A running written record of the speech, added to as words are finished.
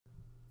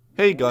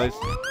Hey guys,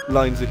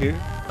 Linza here,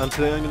 and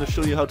today I'm going to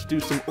show you how to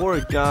do some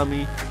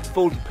origami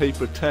folded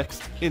paper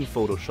text in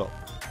Photoshop.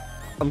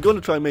 I'm going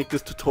to try and make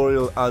this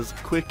tutorial as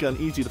quick and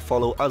easy to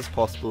follow as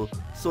possible,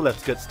 so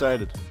let's get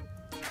started.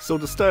 So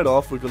to start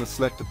off, we're going to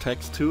select the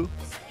text tool.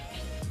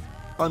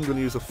 I'm going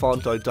to use a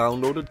font I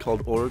downloaded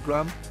called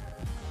Origami.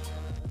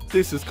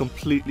 This is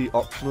completely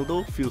optional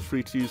though, feel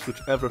free to use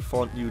whichever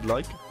font you'd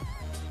like.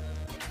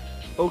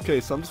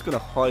 Okay, so I'm just going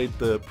to hide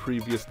the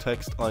previous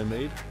text I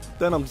made.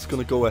 Then I'm just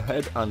going to go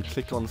ahead and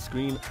click on the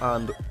screen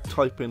and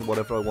type in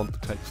whatever I want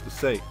the text to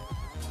say.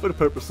 For the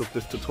purpose of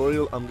this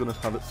tutorial, I'm going to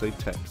have it say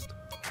text.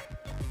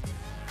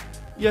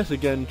 Yet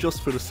again,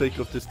 just for the sake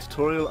of this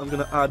tutorial, I'm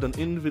going to add an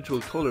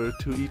individual colour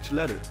to each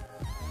letter.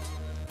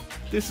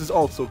 This is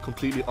also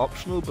completely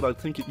optional, but I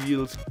think it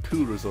yields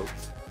cool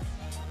results.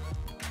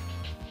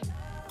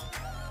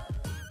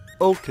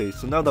 Okay,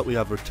 so now that we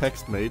have our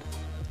text made,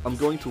 I'm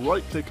going to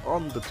right click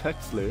on the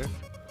text layer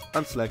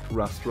and select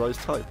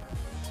rasterize type.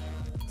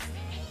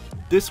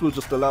 This will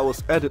just allow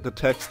us edit the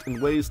text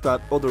in ways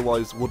that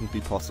otherwise wouldn't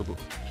be possible.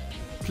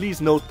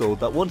 Please note though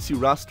that once you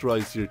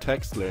rasterize your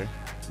text layer,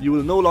 you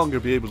will no longer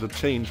be able to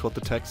change what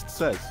the text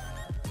says.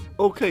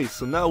 Okay,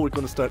 so now we're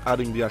going to start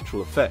adding the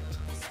actual effect.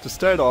 To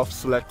start off,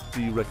 select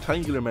the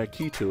rectangular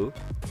marquee tool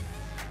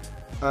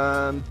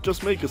and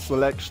just make a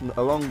selection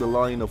along the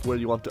line of where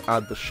you want to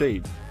add the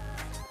shade.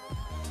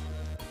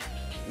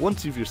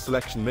 Once you've your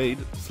selection made,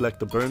 select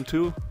the burn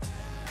tool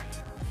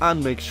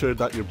and make sure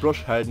that your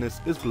brush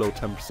hardness is below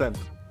 10%.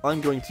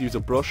 I'm going to use a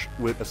brush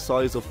with a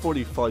size of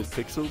 45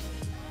 pixels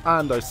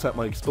and I set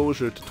my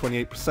exposure to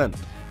 28%.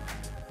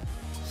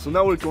 So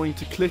now we're going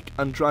to click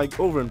and drag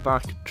over and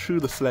back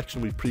through the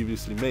selection we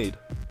previously made.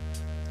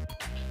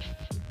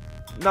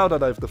 Now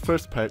that I have the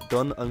first part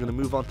done, I'm going to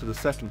move on to the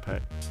second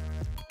part.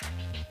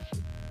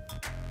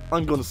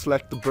 I'm going to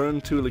select the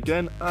burn tool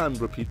again and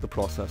repeat the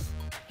process.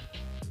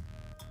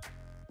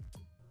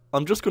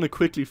 I'm just going to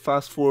quickly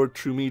fast forward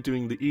through me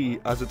doing the E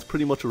as it's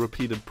pretty much a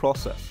repeated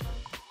process.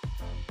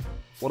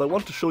 What I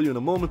want to show you in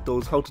a moment though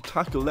is how to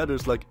tackle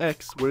letters like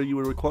X where you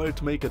are required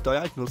to make a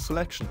diagonal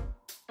selection.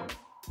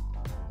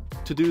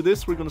 To do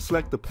this, we're going to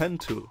select the pen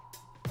tool.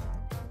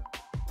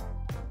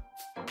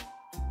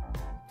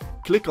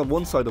 Click on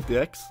one side of the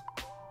X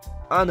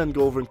and then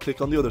go over and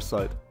click on the other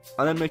side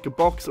and then make a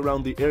box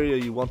around the area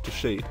you want to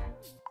shade.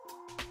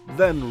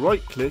 Then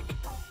right click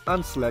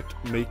and select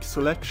make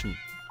selection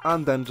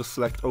and then just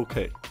select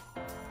OK.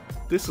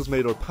 This has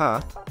made our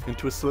path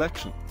into a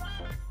selection.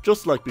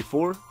 Just like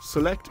before,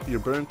 select your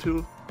burn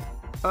tool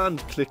and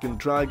click and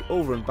drag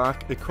over and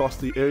back across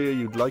the area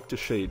you'd like to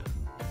shade.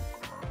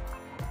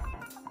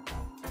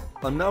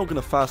 I'm now going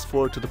to fast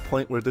forward to the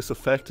point where this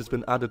effect has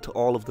been added to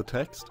all of the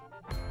text,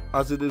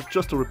 as it is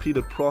just a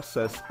repeated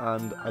process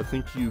and I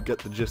think you get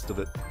the gist of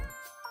it.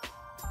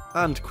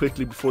 And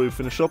quickly before we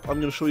finish up, I'm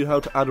going to show you how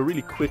to add a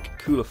really quick,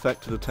 cool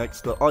effect to the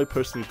text that I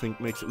personally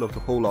think makes it look a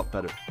whole lot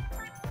better.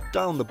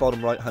 Down the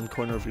bottom right hand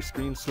corner of your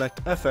screen,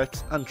 select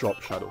FX and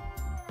drop shadow.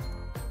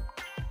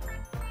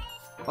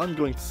 I'm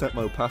going to set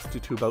my opacity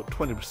to about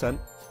 20%,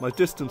 my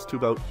distance to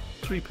about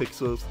 3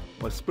 pixels,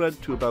 my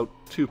spread to about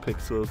 2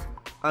 pixels,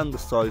 and the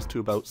size to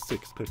about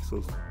 6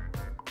 pixels.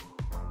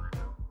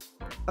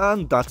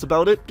 And that's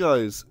about it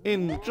guys.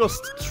 In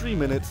just 3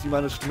 minutes you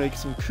managed to make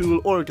some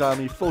cool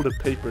origami folded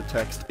paper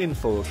text in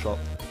Photoshop.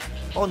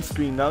 On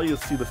screen now you'll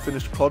see the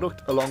finished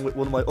product along with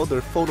one of my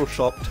other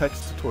Photoshop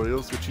text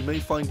tutorials which you may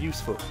find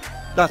useful.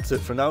 That's it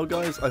for now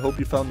guys, I hope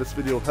you found this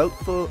video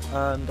helpful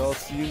and I'll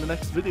see you in the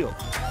next video.